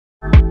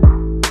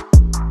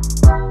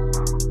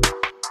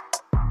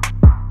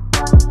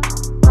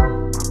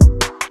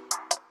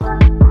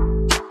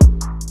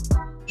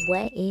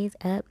What is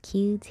up,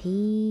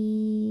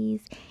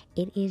 cuties?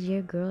 It is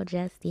your girl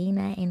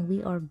Justina, and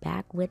we are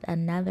back with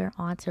another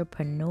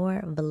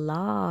entrepreneur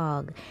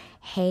vlog.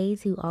 Hey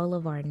to all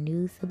of our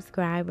new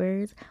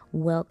subscribers,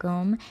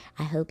 welcome.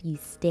 I hope you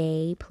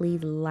stay.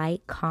 Please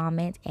like,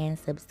 comment, and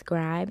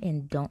subscribe,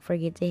 and don't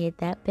forget to hit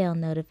that bell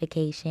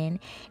notification.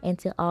 And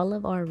to all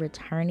of our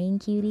returning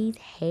cuties,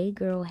 hey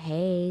girl,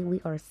 hey,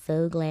 we are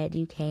so glad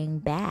you came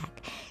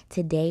back.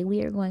 Today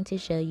we are going to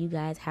show you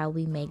guys how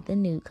we make the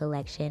nude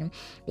collection.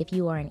 If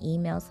you are an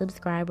email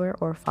subscriber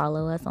or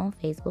follow us on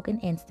Facebook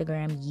and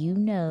Instagram, you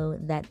know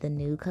that the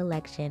Nude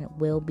Collection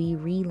will be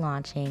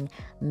relaunching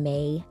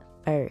May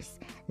 1st.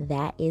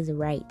 That is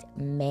right,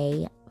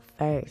 May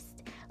 1st.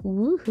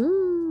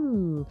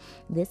 Woohoo!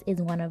 This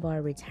is one of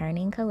our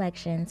returning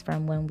collections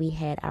from when we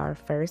had our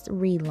first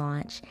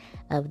relaunch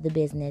of the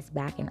business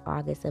back in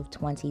August of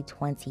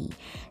 2020.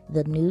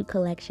 The Nude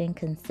Collection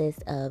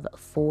consists of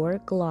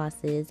 4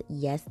 glosses.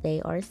 Yes,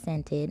 they are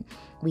scented.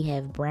 We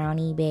have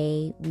Brownie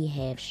Bay, we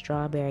have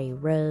Strawberry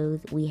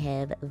Rose, we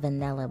have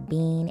Vanilla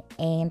Bean,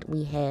 and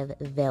we have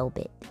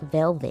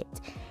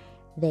Velvet.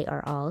 They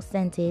are all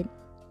scented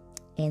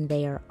and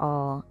they are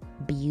all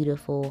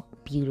beautiful,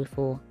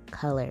 beautiful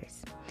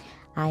colors.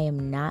 I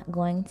am not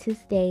going to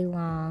stay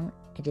long.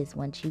 I just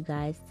want you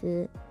guys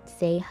to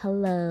say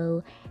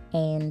hello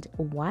and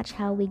watch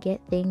how we get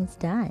things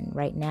done.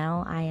 Right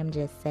now, I am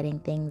just setting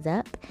things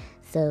up,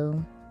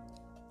 so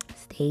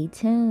stay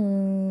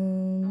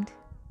tuned.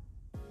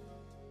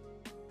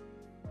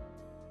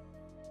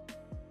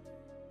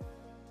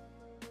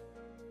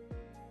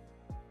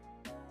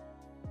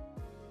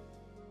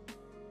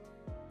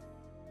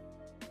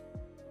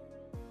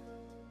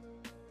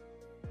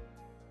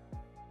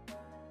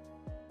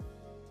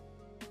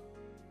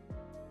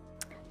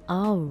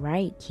 All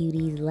right,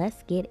 cuties,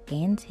 let's get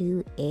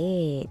into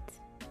it.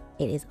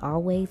 It is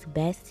always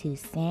best to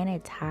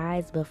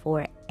sanitize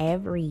before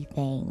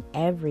everything.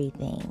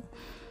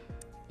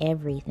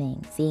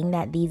 Seeing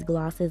that these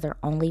glosses are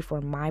only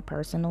for my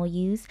personal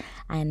use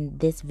and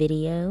this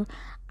video,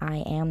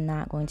 I am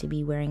not going to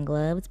be wearing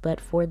gloves, but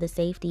for the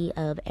safety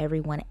of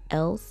everyone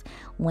else,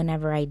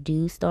 whenever I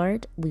do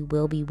start, we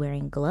will be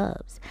wearing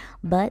gloves.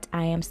 But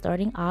I am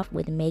starting off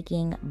with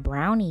making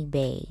Brownie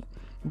Bay.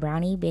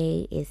 Brownie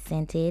Bay is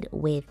scented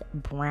with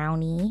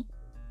brownie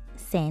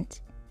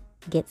scent,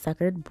 Get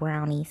Suckered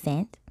brownie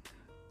scent,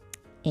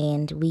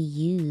 and we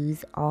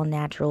use all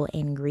natural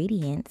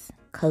ingredients,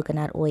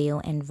 coconut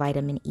oil and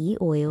vitamin E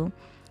oil.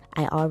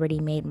 I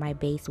already made my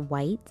base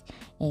white,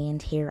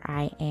 and here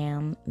I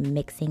am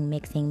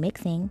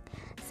mixing.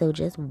 So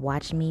just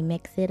watch me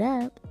mix it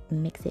up,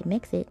 mix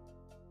it.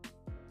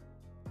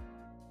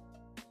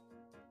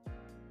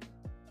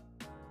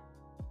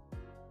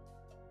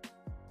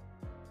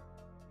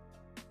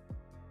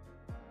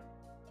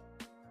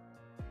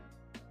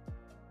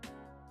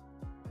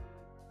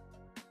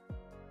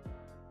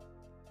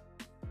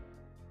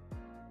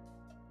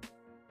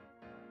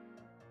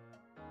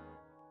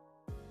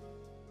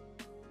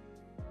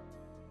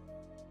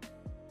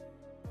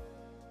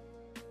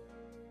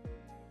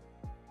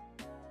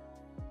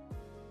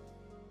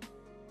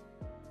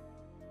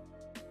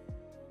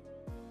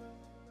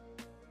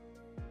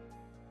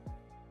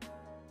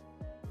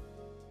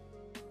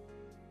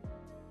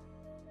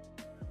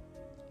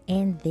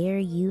 And there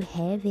you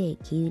have it,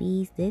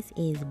 cuties. This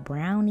is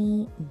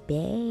Brownie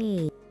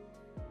Bay.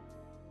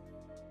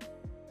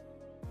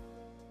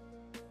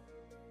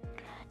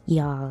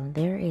 Y'all,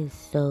 there is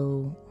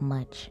so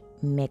much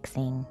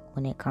mixing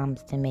when it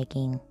comes to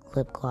making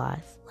lip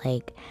gloss.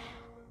 Like,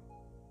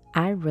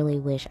 I really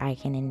wish I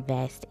can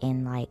invest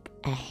in like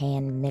a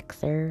hand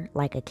mixer,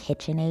 like a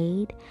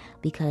KitchenAid,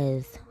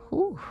 because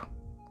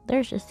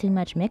there's just too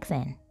much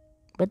mixing.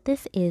 But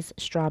this is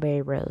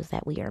Strawberry Rose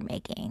that we are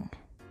making.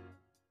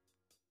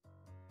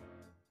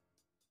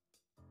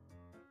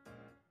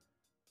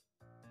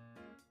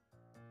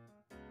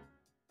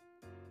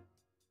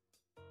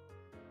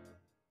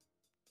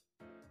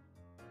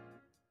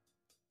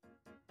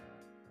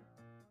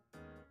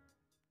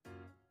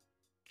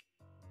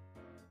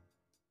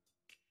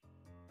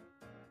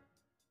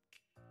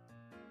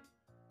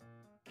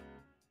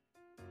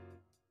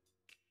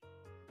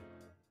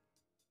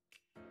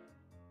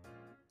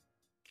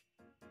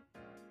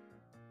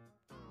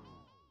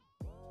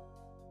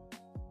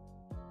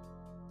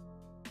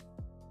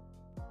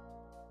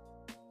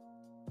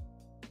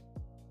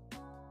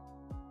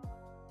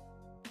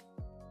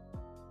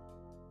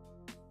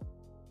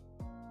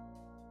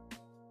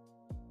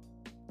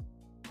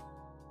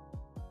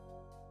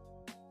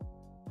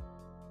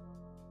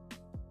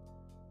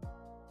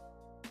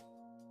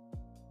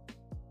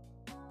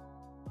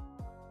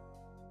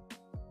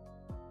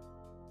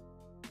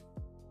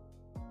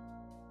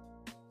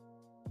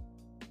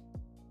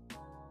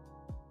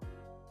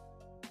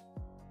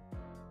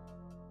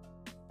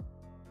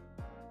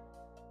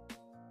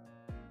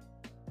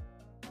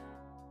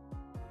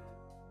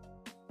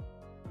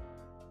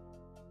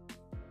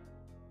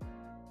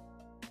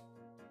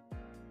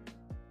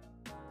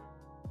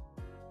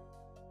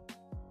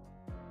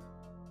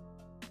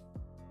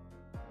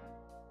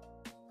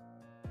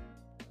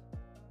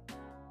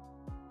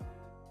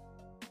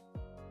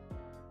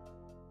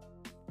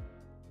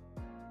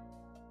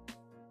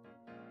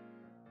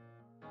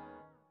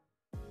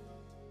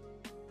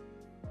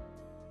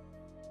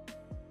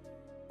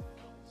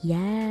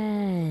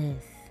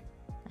 Yes.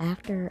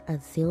 After a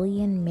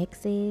zillion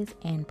mixes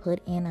and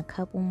put in a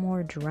couple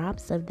more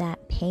drops of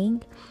that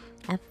pink,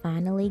 I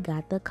finally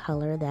got the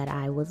color that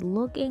I was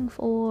looking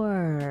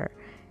for.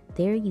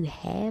 There you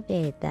have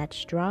it, that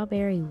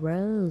strawberry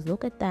rose.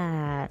 Look at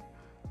that.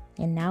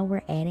 And now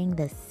we're adding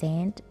the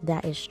scent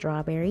that is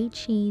strawberry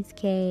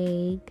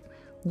cheesecake.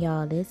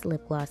 Y'all, this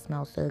lip gloss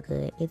smells so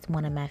good. It's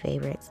one of my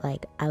favorites.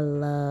 Like, I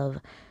love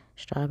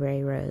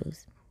strawberry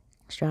rose.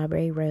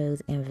 Strawberry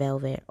rose and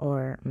velvet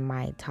are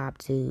my top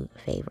two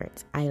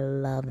favorites. I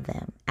love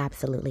them.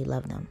 Absolutely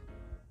love them.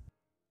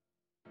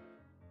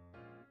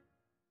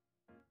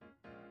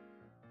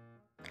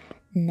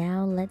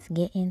 Now let's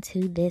get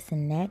into this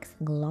next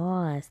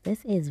gloss.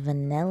 This is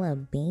Vanilla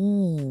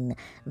Bean.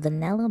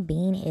 Vanilla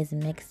Bean is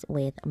mixed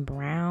with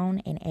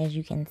brown and, as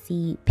you can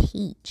see,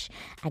 peach.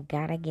 I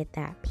gotta get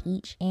that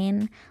peach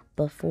in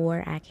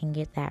before I can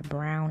get that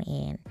brown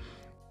in.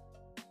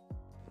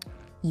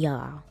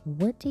 Y'all,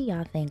 what do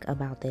y'all think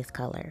about this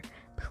color?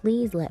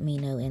 Please let me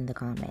know in the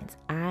comments.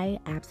 I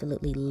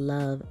absolutely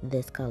love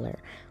this color.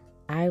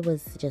 I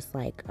was just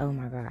like, oh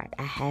my god,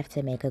 I have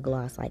to make a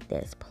gloss like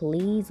this.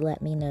 Please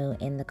let me know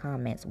in the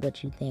comments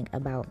what you think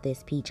about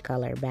this peach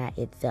color by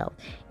itself.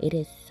 It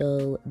is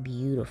so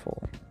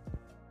beautiful.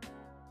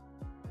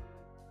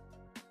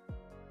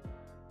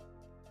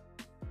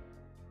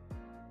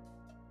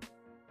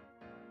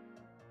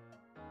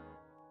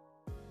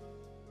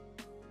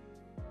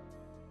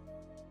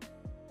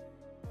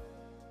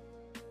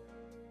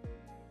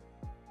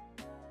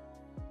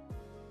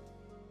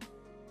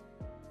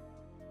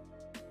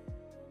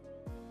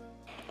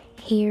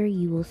 Here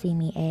you will see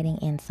me adding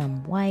in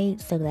some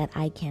white so that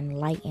I can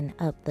lighten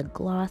up the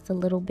gloss a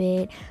little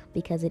bit,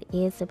 because it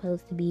is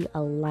supposed to be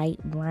a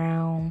light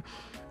brown,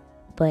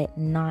 but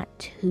not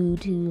too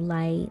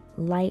light.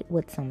 Light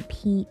with some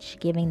peach,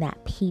 giving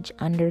that peach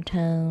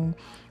undertone.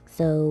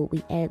 So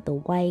we add the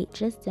white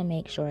just to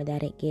make sure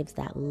that it gives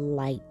that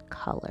light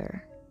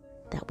color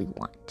that we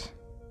want.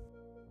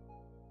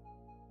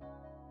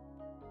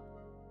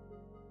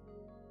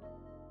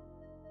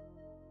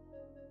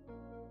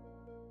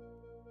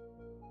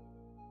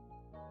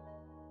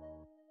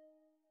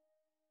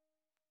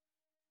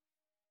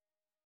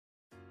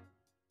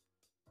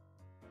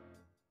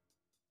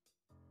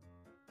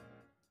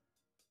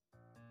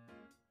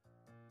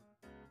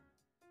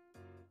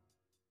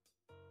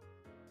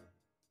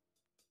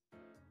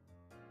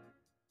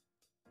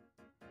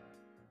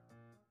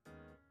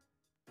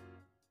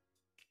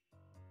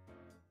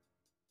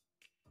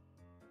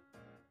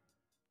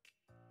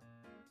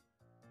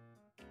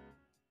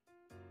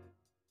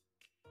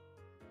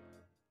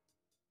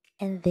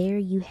 And there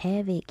you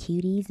have it,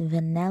 cuties,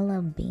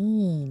 Vanilla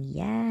Bean.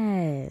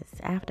 Yes,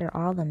 after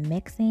all the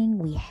mixing,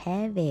 we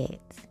have it.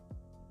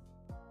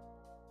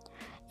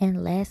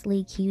 And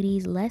lastly,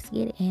 cuties, let's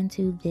get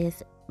into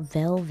this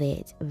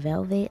velvet.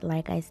 Velvet,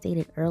 like I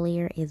stated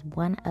earlier, is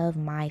one of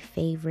my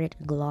favorite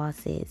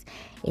glosses.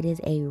 It is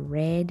a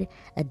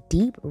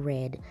deep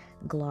red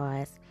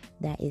gloss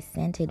that is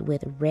scented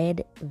with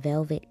red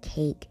velvet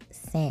cake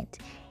scent.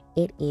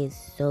 It is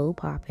so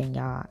poppin',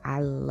 y'all. I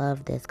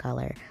love this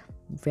color.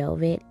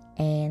 Velvet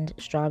and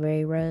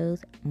strawberry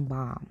rose,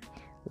 bomb.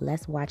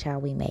 Let's watch how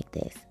we make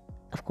this.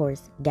 Of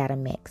course, gotta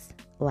mix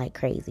like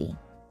crazy.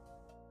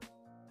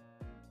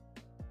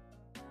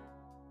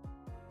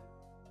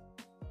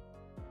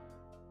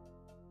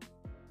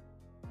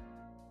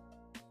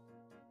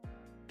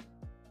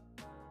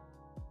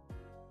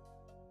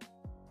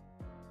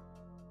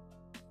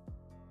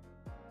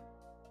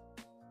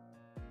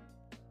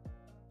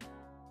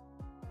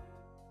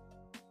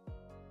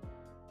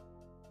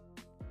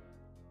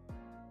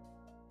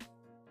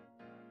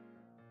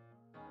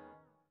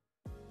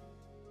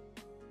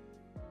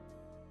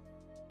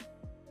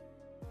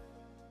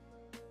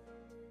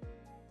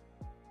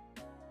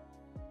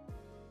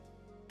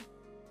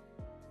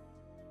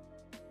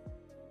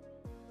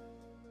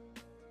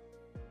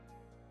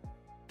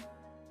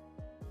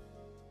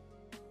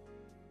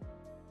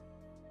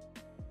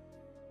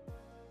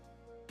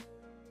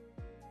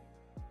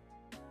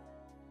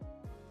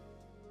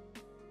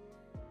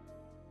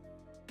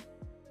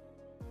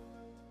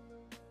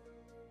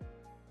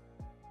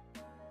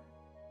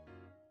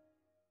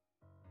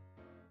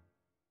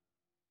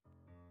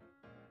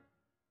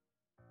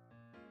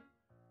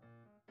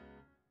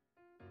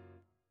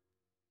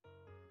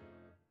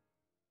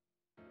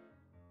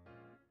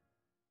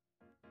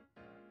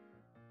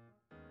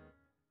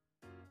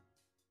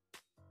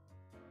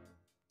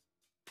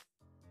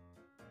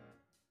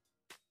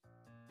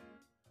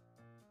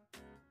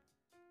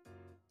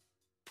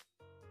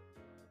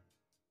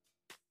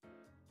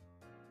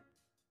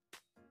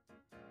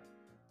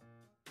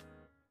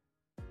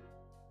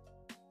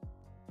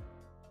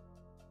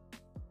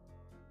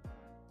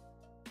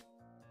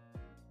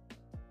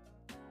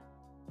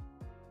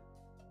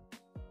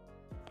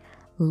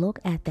 Look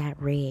at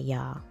that red,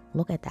 y'all.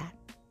 Look at that.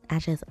 I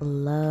just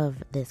love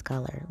this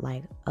color.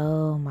 Like,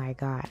 oh my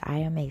god, I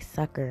am a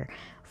sucker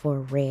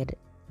for red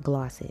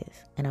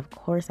glosses. And of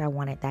course I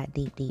wanted that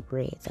deep, deep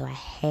red. So I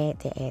had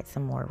to add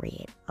some more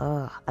red.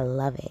 Oh, I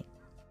love it.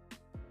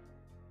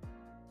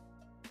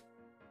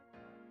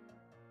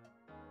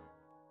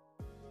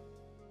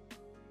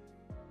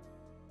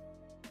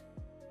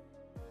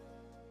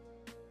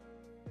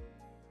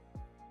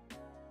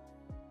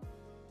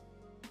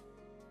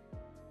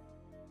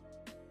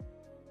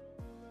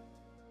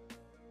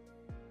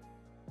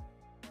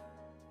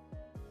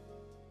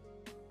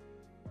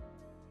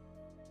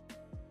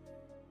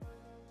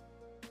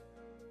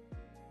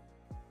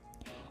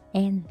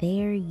 And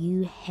there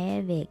you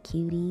have it,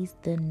 cuties,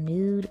 the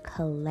Nude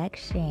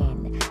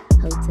Collection.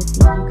 Hope to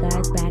see you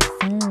guys back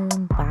soon.